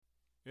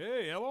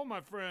Hey, hello,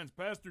 my friends.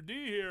 Pastor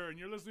D here, and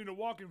you're listening to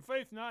Walk in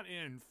Faith, not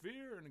in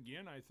fear. And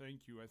again, I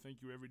thank you. I thank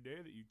you every day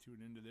that you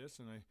tune into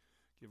this, and I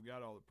give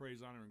God all the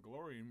praise, honor, and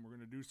glory. And we're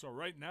going to do so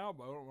right now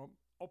by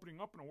opening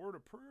up in a word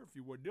of prayer, if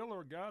you would. Dear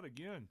Lord God,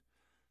 again,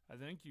 I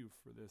thank you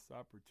for this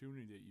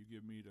opportunity that you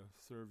give me to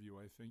serve you.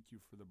 I thank you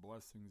for the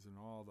blessings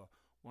and all the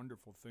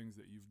wonderful things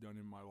that you've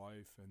done in my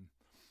life and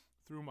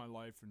through my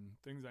life and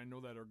things I know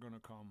that are going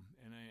to come.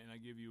 And I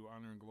give you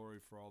honor and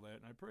glory for all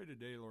that. And I pray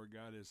today, Lord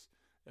God, as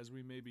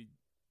we maybe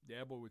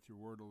dabble with your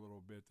word a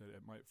little bit, that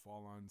it might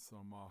fall on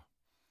some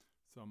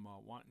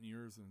wanting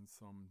ears and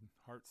some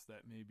hearts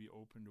that may be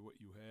open to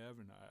what you have.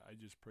 And I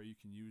just pray you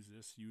can use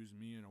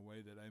me in a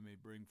way that I may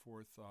bring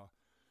forth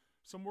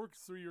some works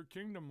through your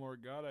kingdom,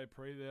 Lord God. I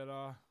pray that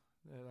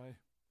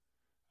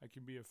I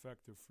can be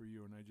effective for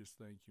you, and I just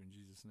thank you in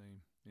Jesus'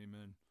 name.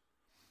 Amen.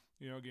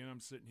 You know, again,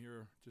 I'm sitting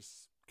here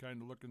just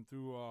kind of looking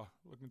through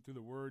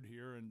the word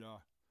here, and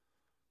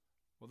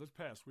well, this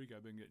past week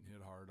I've been getting hit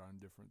hard on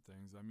different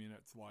things. I mean,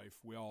 it's life.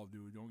 We all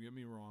do. Don't get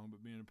me wrong,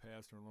 but being a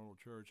pastor in a little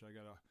church, I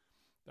got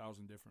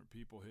 1,000 different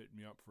people hitting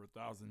me up for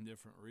 1,000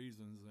 different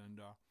reasons, and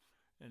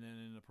then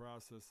in the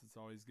process, it's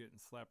always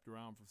getting slapped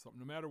around for something.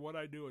 No matter what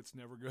I do, it's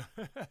never good.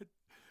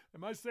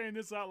 Am I saying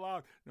this out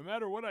loud? No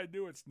matter what I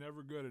do, it's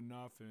never good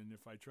enough, and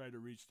if I try to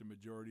reach the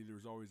majority,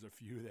 there's always a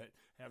few that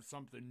have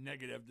something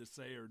negative to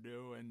say or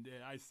do, and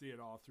I see it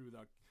all through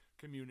the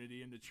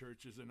community and the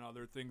churches and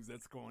other things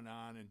that's going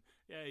on. And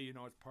yeah, you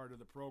know, it's part of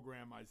the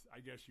program, I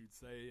guess you'd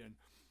say, and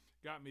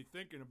got me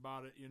thinking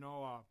about it, you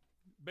know,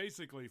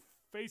 basically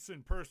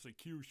facing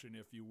persecution,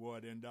 if you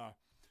would. And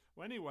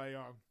well, anyway,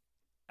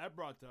 that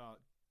brought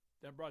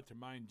to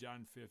mind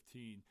John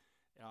 15.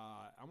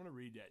 I'm going to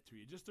read that to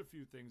you. Just a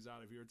few things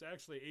out of here. It's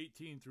actually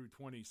 18 through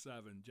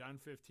 27. John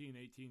 15,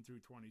 18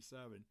 through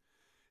 27.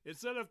 It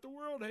said, if the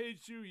world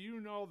hates you, you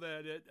know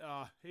that it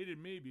hated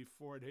me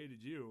before it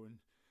hated you. And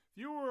if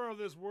you were of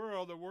this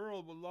world, the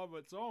world would love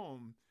its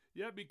own.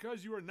 Yet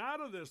because you are not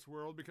of this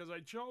world, because I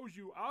chose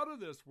you out of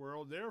this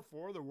world,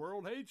 therefore the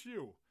world hates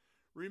you.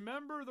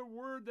 Remember the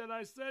word that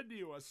I said to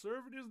you, a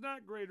servant is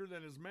not greater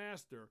than his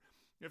master.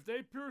 If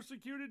they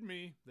persecuted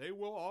me, they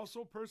will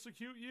also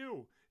persecute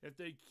you. If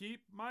they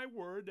keep my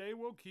word, they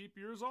will keep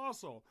yours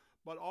also.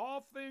 But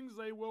all things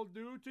they will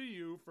do to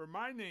you for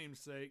my name's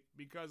sake,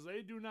 because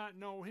they do not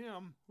know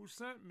him who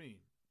sent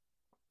me.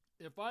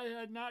 If I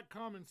had not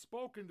come and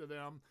spoken to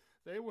them,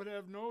 they would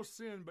have no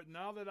sin, but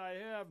now that I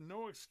have,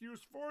 no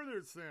excuse for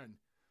their sin.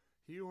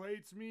 He who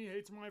hates me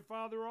hates my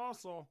Father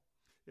also.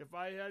 If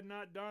I had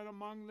not done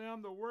among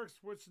them the works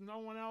which no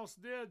one else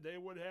did, they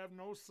would have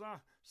no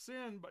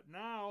sin, but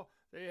now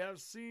they have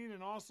seen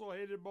and also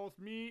hated both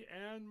me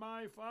and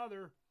my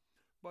Father.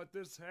 But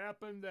this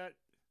happened that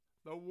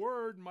the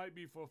word might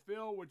be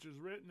fulfilled which is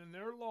written in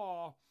their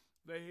law,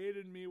 they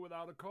hated me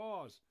without a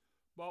cause.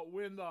 But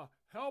when the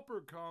Helper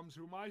comes,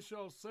 whom I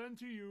shall send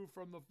to you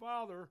from the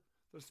Father,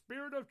 the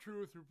Spirit of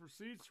truth who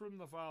proceeds from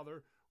the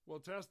Father will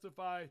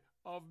testify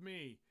of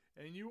me.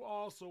 And you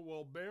also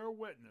will bear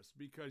witness,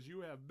 because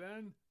you have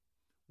been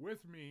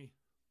with me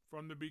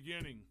from the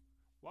beginning.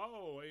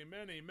 Whoa,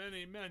 amen, amen,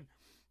 amen.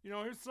 You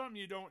know, here's something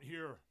you don't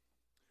hear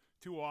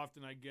too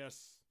often, I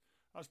guess.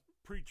 Us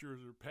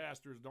preachers or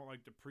pastors don't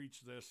like to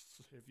preach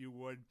this, if you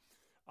would.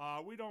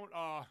 We don't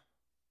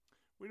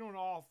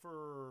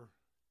offer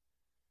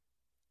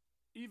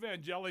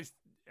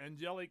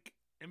angelic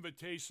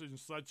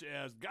invitations such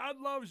as, God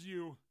loves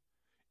you,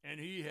 and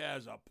he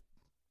has a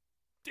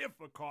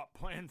difficult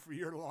plan for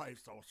your life,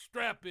 so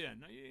strap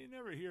in. Now, you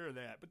never hear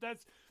that, but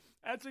that's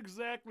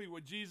exactly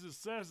what Jesus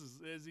says,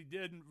 as he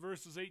did in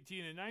verses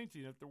 18 and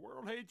 19. If the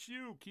world hates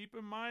you, keep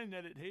in mind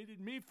that it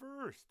hated me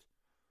first.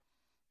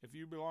 If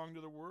you belong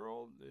to the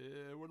world,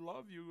 it would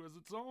love you as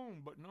its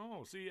own, but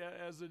no. See,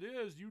 as it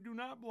is, you do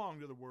not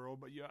belong to the world,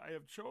 but I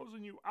have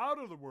chosen you out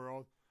of the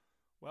world.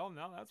 Well,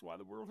 now that's why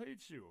the world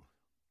hates you.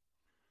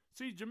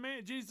 See,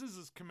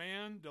 Jesus'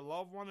 command to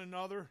love one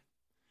another,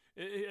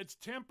 it's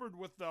tempered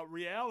with the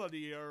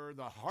reality, or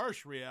the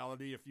harsh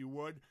reality, if you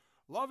would.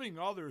 Loving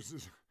others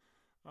is,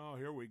 oh,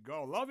 here we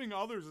go. Loving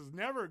others is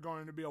never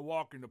going to be a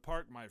walk in the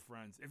park, my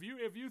friends. If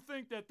you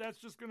think that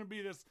that's just going to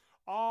be this,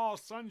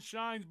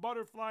 sunshines,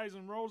 butterflies,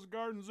 and rose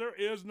gardens, there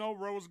is no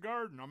rose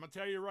garden. I'm going to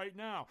tell you right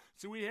now.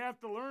 So we have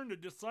to learn to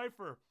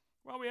decipher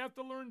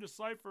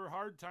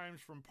hard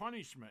times from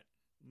punishment.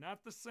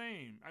 Not the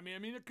same. I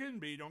mean, it can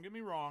be, don't get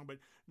me wrong, but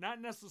not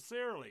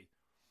necessarily.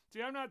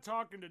 See, I'm not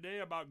talking today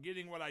about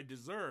getting what I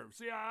deserve.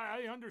 See,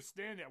 I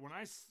understand that. When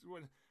I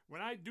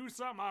do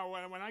something,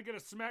 when I get a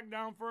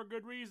smackdown for a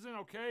good reason,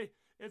 okay,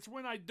 it's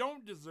when I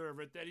don't deserve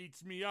it that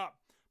eats me up.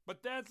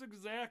 But that's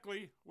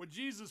exactly what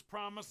Jesus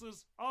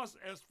promises us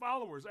as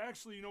followers.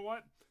 Actually, you know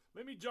what?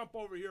 Let me jump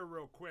over here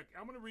real quick.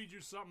 I'm going to read you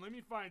something. Let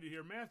me find it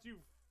here. Matthew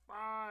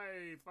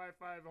 5.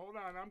 Hold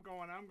on, I'm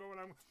going.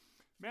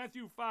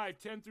 Matthew 5,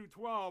 10 through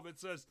 12, it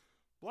says,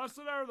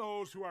 Blessed are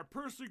those who are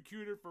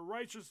persecuted for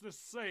righteousness'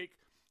 sake,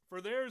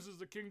 for theirs is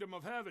the kingdom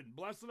of heaven.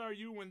 Blessed are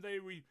you when they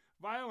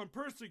revile and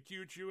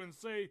persecute you and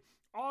say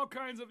all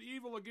kinds of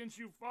evil against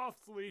you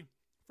falsely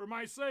for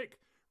my sake.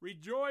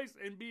 Rejoice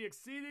and be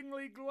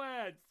exceedingly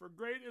glad, for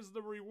great is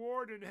the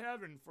reward in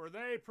heaven, for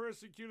they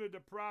persecuted the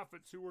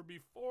prophets who were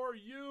before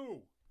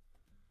you.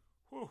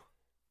 Whew.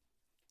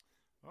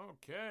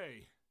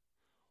 Okay.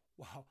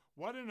 Wow,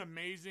 what an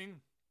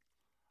amazing,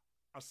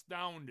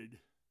 astounded,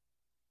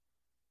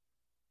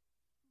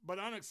 but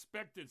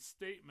unexpected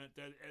statement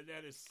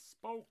that is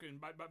spoken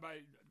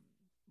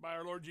by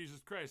our Lord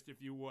Jesus Christ,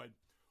 if you would.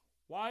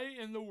 Why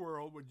in the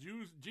world would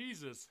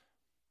Jesus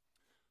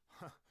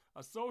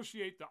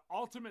associate the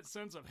ultimate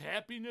sense of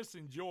happiness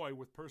and joy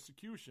with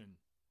persecution?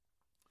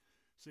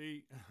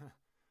 See,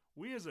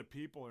 we as a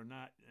people are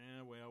not,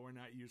 we're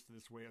not used to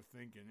this way of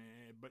thinking.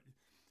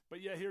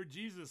 But yet here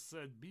Jesus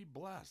said, be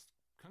blessed.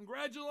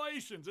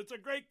 Congratulations. It's a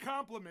great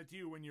compliment to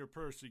you when you're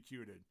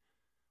persecuted.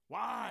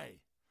 Why?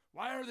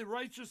 Why are the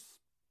righteous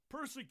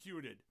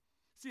persecuted?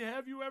 See,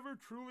 have you ever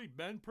truly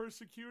been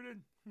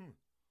persecuted?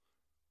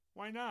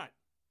 Why not?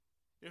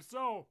 If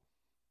so,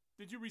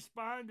 did you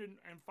respond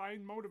and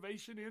find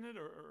motivation in it,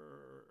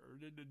 or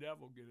did the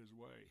devil get his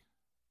way?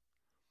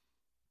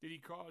 Did he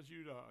cause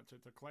you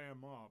to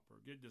clam up or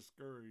get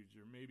discouraged,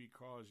 or maybe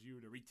cause you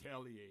to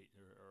retaliate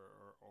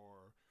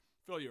or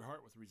fill your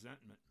heart with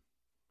resentment?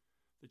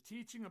 The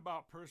teaching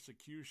about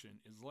persecution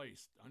is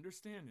laced.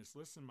 Understand this.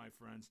 Listen, my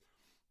friends.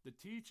 The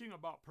teaching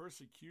about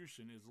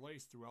persecution is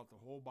laced throughout the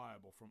whole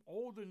Bible, from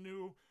Old and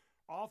New,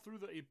 all through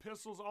the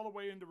epistles, all the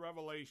way into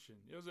Revelation.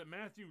 It was at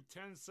Matthew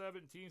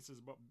 10:17 says,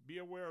 but be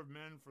aware of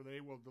men, for they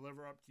will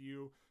deliver up to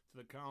you to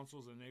the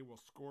councils, and they will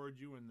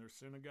scourge you in their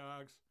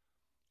synagogues.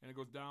 And it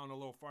goes down a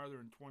little farther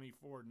in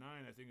 24:9,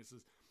 I think it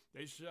says,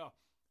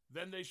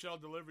 Then they shall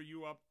deliver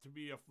you up to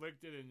be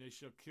afflicted, and they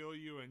shall kill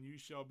you, and you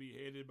shall be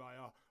hated by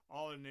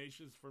all the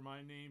nations for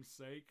my name's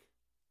sake.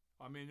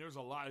 I mean, there's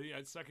a lot.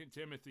 2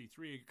 Timothy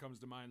 3 comes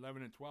to mind,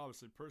 11 and 12. It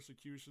said,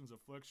 persecutions,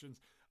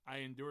 afflictions, I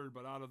endured,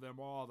 but out of them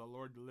all the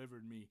Lord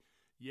delivered me.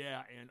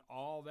 Yeah, and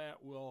all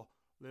that will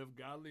live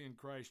godly in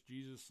Christ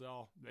Jesus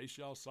they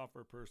shall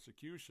suffer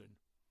persecution.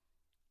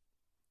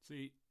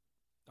 See,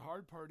 the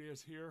hard part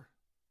is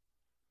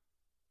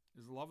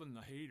loving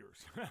the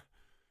haters.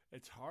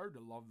 It's hard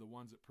to love the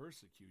ones that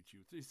persecute you.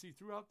 You see,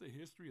 throughout the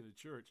history of the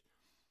church,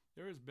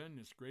 there has been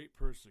this great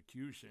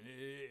persecution.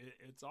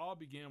 It's all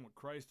began with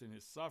Christ and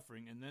his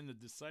suffering, and then the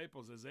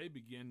disciples as they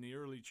began the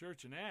early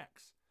church in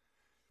Acts.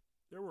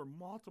 There were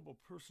multiple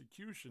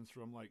persecutions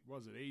from, AD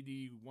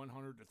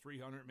 100 to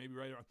 300, maybe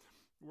right around,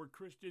 where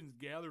Christians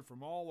gathered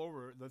from all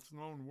over this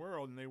known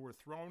world, and they were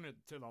thrown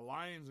to the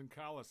lions and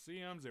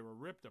coliseums. They were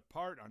ripped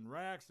apart on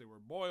racks. They were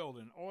boiled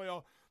in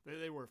oil.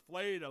 They were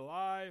flayed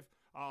alive.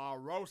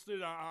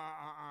 Roasted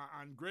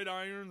on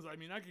gridirons. I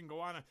mean, I can go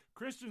on.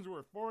 Christians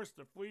were forced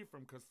to flee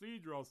from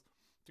cathedrals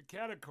to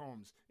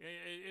catacombs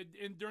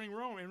in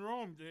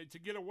Rome to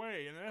get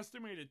away. And an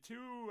estimated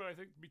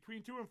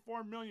between 2 and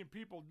 4 million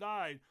people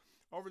died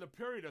over the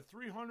period of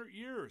 300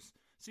 years.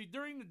 See,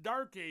 during the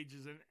Dark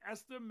Ages, an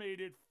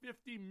estimated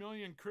 50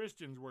 million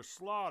Christians were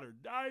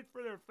slaughtered, died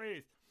for their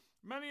faith.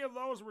 Many of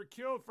those were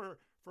killed for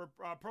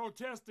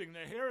protesting the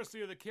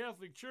heresy of the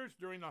Catholic Church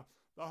during the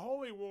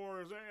Holy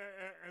Wars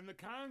and the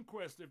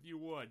conquest, if you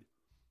would.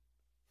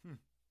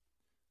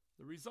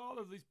 The result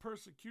of these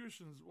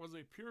persecutions was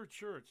a pure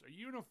church, a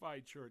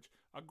unified church,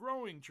 a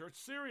growing church,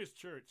 serious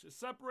church, a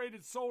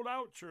separated,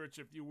 sold-out church,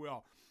 if you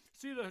will.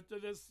 See,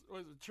 this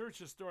was a church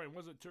historian.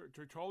 Was it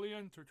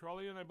Tertullian?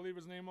 Tertullian, I believe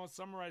his name was.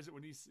 Summarized it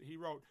when he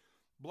wrote,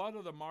 blood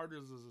of the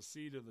martyrs is the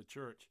seed of the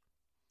church.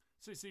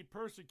 See,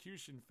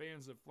 persecution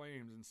fans the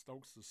flames and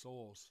stokes the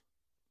souls.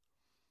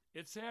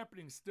 It's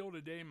happening still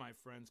today, my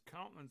friends.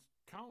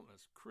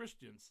 Countless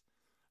Christians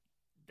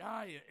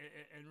die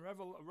in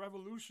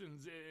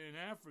revolutions in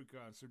Africa,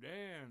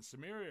 Sudan,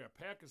 Samaria,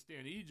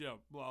 Pakistan, Egypt,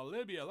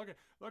 Libya. Look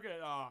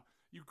at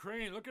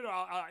Ukraine. Look at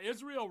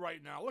Israel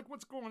right now. Look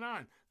what's going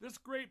on. This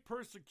great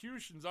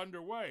persecution's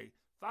underway.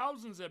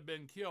 Thousands have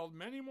been killed.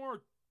 Many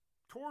more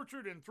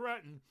tortured and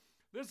threatened.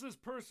 This is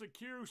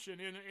persecution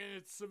in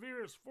its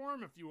severest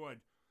form, if you would.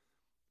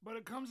 But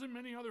it comes in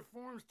many other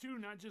forms, too,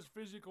 not just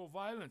physical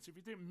violence. If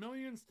you think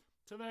millions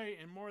today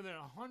in more than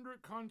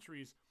 100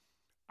 countries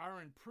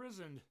are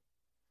imprisoned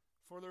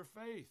for their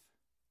faith.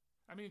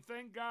 I mean,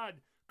 thank God,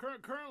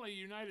 currently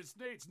United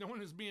States, no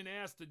one is being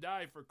asked to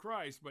die for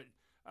Christ, but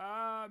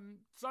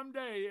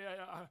someday,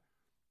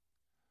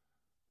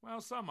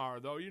 some are,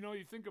 though. You know,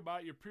 you think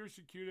about it, you're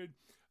persecuted,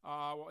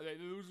 they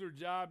lose their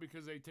job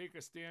because they take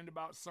a stand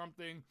about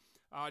something,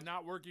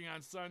 not working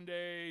on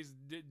Sundays,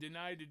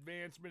 denied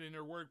advancement in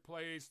their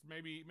workplace,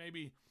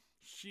 maybe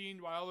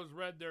sheened while others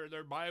read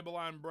their Bible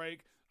on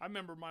break. I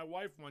remember my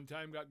wife one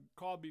time got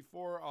called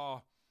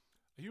before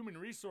human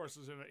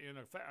resources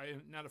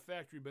not a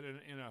factory, but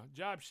in a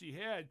job she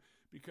had,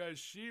 because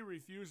she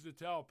refused to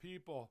tell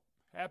people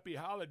happy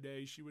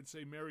holidays. She would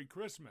say Merry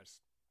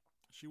Christmas.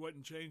 She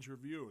wouldn't change her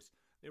views.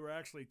 They were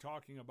actually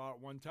talking about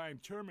one time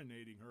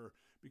terminating her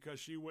because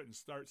she wouldn't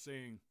start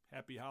saying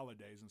happy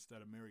holidays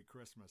instead of Merry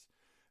Christmas.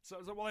 So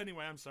well,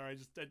 anyway, I'm sorry.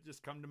 That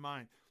just come to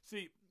mind.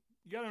 See,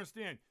 you got to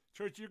understand,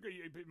 Church,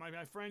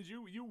 my friends,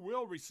 you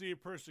will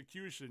receive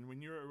persecution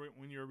when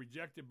you're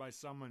rejected by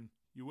someone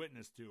you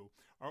witness to,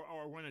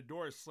 or when a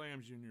door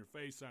slams you in your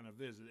face on a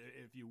visit,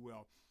 if you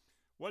will.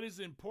 What is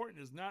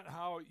important is not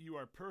how you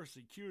are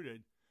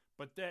persecuted,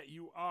 but that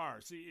you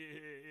are. See,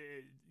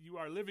 you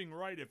are living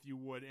right, if you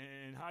would,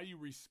 and how you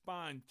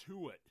respond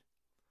to it.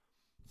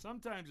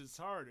 Sometimes it's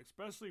hard,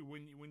 especially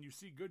when you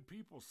see good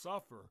people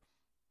suffer.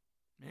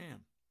 Man,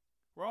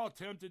 we're all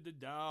tempted to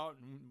doubt,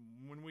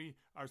 and when we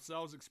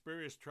ourselves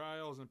experience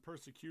trials and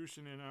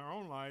persecution in our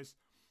own lives,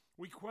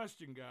 we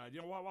question God.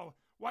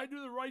 Why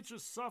do the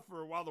righteous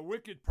suffer while the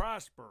wicked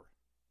prosper?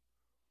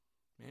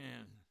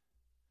 Man,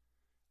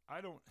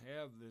 I don't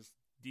have this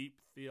deep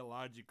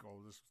theological,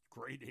 this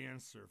great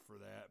answer for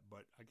that,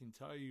 but I can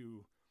tell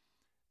you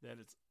that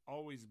it's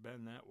always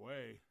been that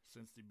way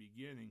since the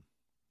beginning,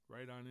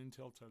 right on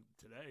until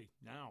today.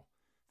 Now,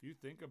 if you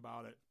think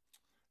about it,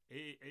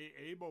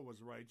 Abel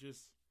was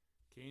righteous,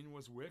 Cain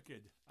was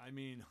wicked. I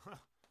mean,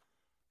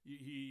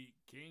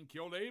 Cain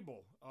killed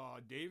Abel.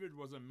 David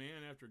was a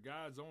man after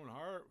God's own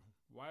heart.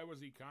 Why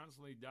was he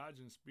constantly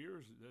dodging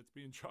spears that's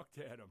being chucked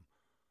at him?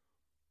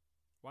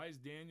 Why is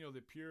Daniel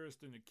the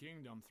purest in the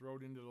kingdom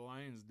thrown into the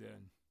lion's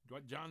den?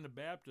 John the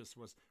Baptist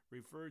was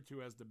referred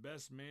to as the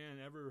best man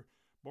ever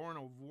born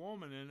of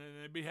woman, and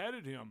they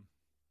beheaded him.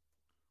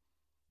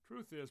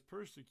 Truth is,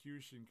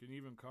 persecution can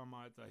even come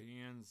at the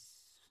hands.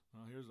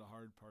 Well, here's the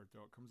hard part,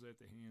 though. It comes at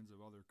the hands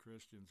of other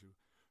Christians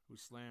who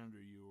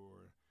slander you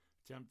or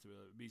attempt to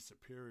be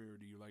superior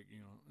to you. Like,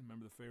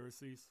 remember the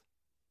Pharisees?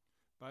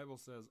 Bible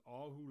says,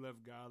 all who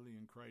live godly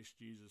in Christ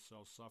Jesus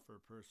shall suffer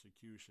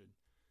persecution.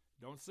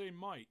 Don't say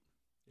might.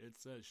 It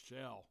says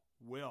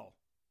will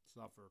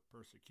suffer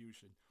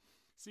persecution.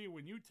 See,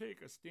 when you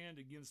take a stand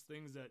against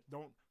things that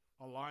don't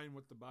align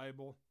with the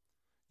Bible,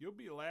 you'll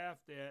be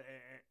laughed at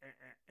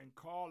and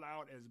called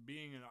out as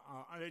being an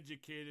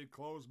uneducated,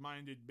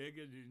 closed-minded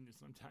bigot, and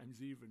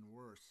sometimes even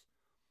worse.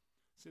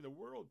 See, the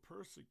world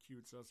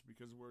persecutes us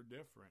because we're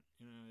different.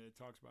 It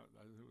talks about,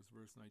 I think it was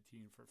verse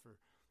 19, for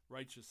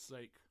righteous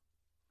sake.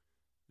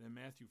 Then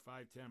Matthew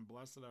 5:10,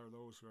 blessed are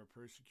those who are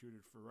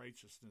persecuted for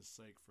righteousness'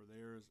 sake, for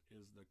theirs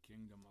is the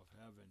kingdom of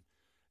heaven.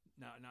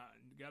 Now,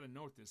 you got to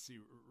note this. See,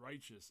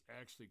 righteous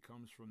actually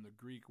comes from the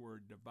Greek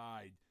word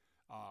divide.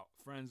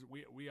 Friends,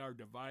 we are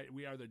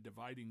the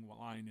dividing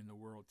line in the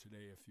world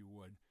today, if you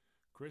would.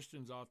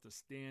 Christians ought to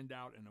stand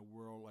out in the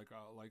world like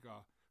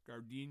a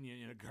gardenia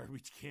in a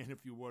garbage can,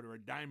 if you would, or a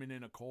diamond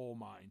in a coal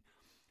mine.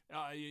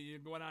 You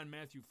go on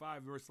Matthew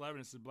 5, verse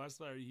 11, it says,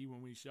 blessed are ye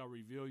when we shall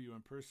reveal you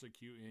and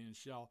persecute you, and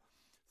shall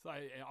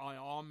say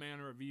all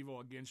manner of evil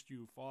against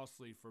you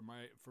falsely for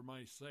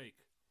my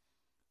sake.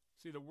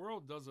 See, the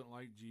world doesn't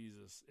like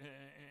Jesus,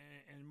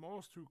 and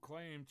most who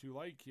claim to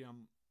like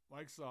him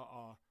likes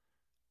a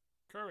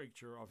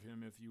caricature of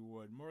him, if you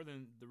would, more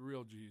than the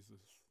real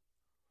Jesus.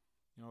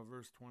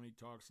 Verse 20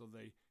 talks of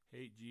they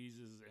hate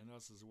Jesus and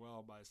us as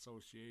well by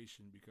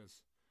association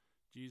because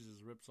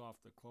Jesus rips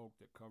off the cloak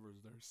that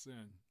covers their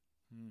sin.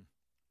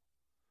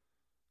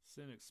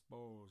 Sin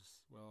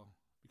exposed,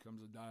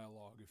 becomes a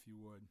dialogue, if you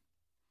would.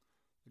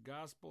 The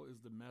gospel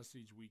is the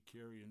message we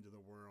carry into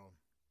the world.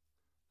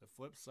 The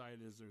flip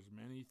side is there's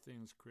many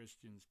things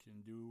Christians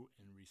can do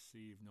and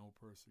receive no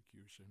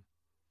persecution.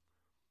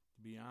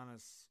 To be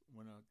honest,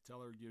 when a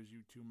teller gives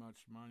you too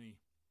much money,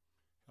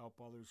 help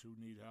others who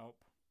need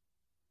help.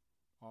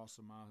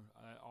 Awesome.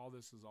 All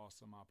this is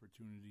awesome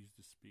opportunities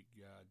to speak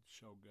God,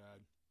 show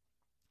God.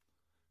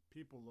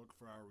 People look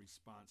for our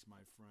response, my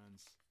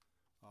friends.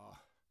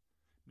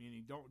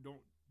 Meaning,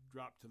 don't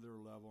drop to their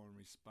level and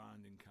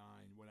respond in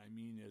kind. What I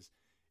mean is,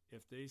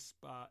 if they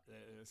spit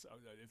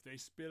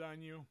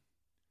on you,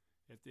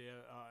 if they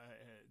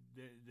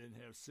then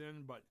have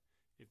sinned, but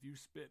if you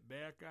spit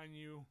back on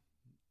you,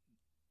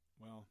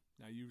 well,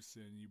 now you've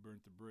sinned, you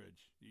burnt the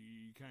bridge.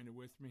 You kind of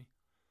with me?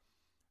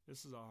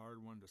 This is a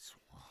hard one to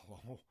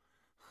swallow.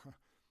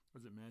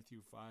 Was it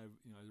Matthew 5?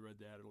 I read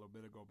that a little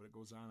bit ago, but it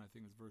goes on. I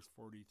think it's verse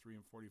 43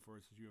 and 44.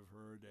 It says, you have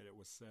heard that it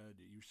was said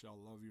that you shall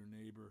love your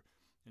neighbor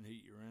and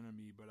hate your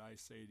enemy. But I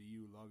say to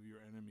you, love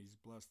your enemies,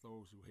 bless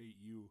those who hate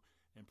you,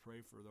 and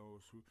pray for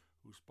those who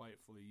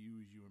spitefully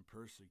use you and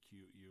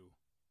persecute you.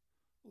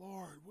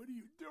 Lord, what are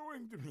you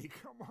doing to me?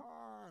 Come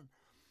on.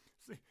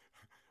 See,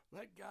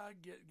 let God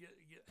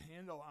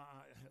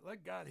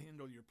let God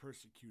handle your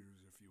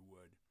persecutors, if you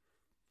would.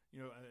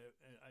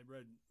 I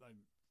read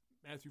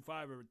Matthew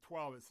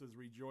 5:12. It says,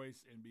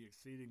 rejoice and be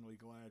exceedingly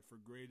glad, for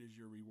great is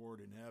your reward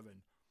in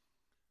heaven.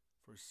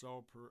 For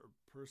so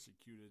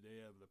persecuted they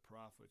have the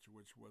prophets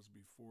which was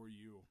before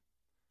you.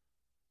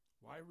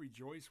 Why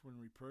rejoice when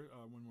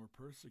we're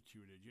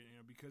persecuted?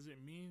 Because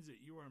it means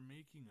that you are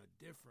making a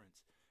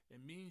difference.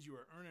 It means you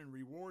are earning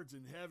rewards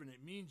in heaven.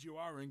 It means you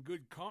are in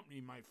good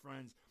company, my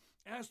friends.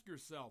 Ask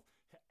yourself,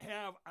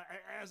 have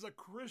as a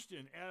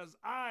Christian, as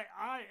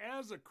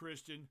a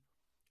Christian,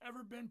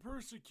 ever been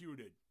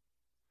persecuted?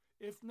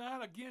 If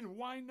not, again,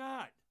 why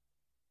not?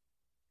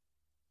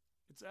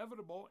 It's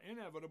inevitable.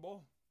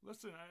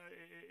 Listen,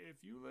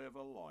 if you live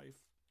a life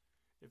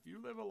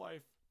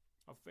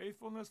of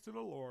faithfulness to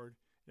the Lord,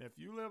 and if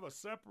you live a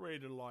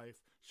separated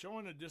life,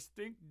 showing a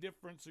distinct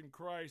difference in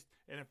Christ,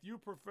 and if you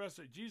profess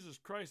that Jesus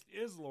Christ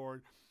is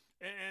Lord,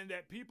 and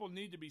that people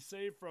need to be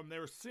saved from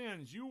their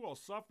sins, you will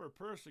suffer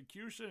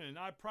persecution, and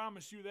I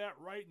promise you that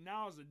right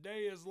now as the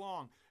day is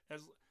long.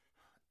 As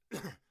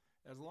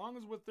as long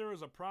as there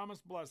is a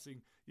promised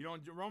blessing, in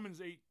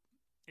Romans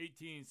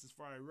 8:18 says,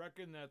 "For I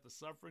reckon that the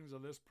sufferings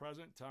of this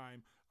present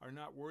time are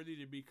not worthy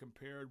to be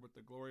compared with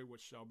the glory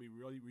which shall be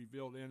really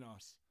revealed in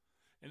us."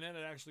 And then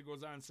it actually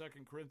goes on,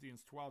 2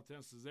 Corinthians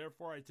 12:10 says,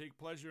 "Therefore I take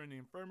pleasure in the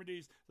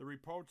infirmities, the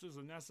reproaches,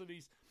 the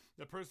necessities,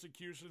 the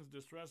persecutions,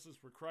 distresses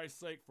for Christ's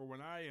sake. For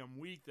when I am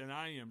weak, then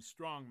I am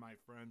strong," my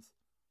friends.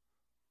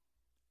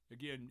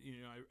 Again,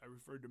 I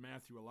referred to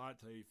Matthew a lot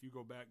today. If you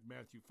go back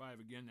Matthew 5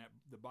 again, that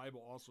the Bible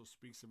also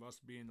speaks of us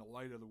being the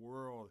light of the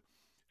world,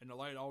 and the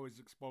light always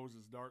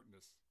exposes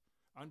darkness.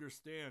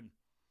 Understand,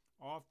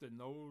 often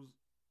those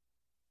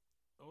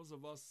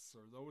of us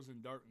or those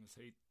in darkness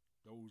hate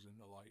those in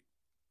the light.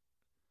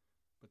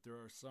 But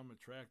there are some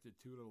attracted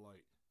to the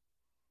light.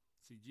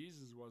 See,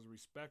 Jesus was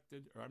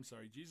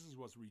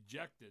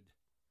rejected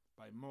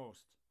by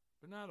most,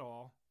 but not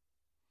all.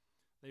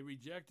 They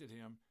rejected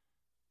him,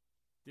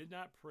 did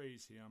not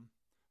praise him.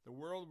 The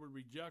world would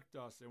reject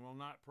us and will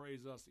not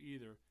praise us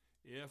either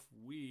if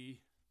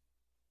we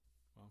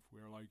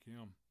are like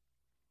him.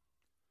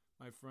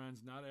 My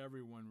friends, not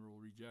everyone will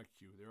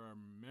reject you. There are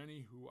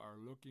many who are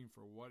looking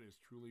for what is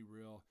truly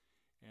real,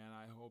 and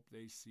I hope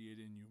they see it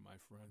in you, my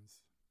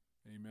friends.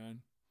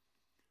 Amen.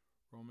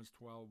 Romans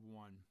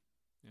 12:1,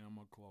 and I'm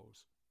going to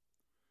close.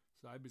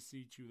 So I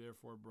beseech you,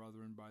 therefore,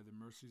 brethren, by the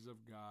mercies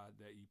of God,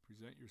 that ye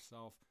present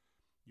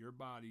your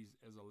bodies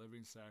as a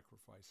living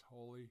sacrifice,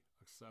 holy,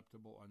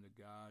 acceptable unto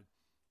God,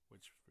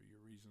 which for your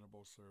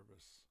reasonable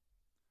service.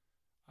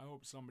 I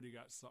hope somebody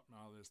got something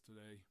out of this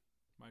today.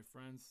 My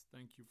friends,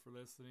 thank you for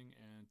listening,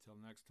 and until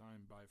next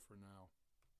time, bye for now.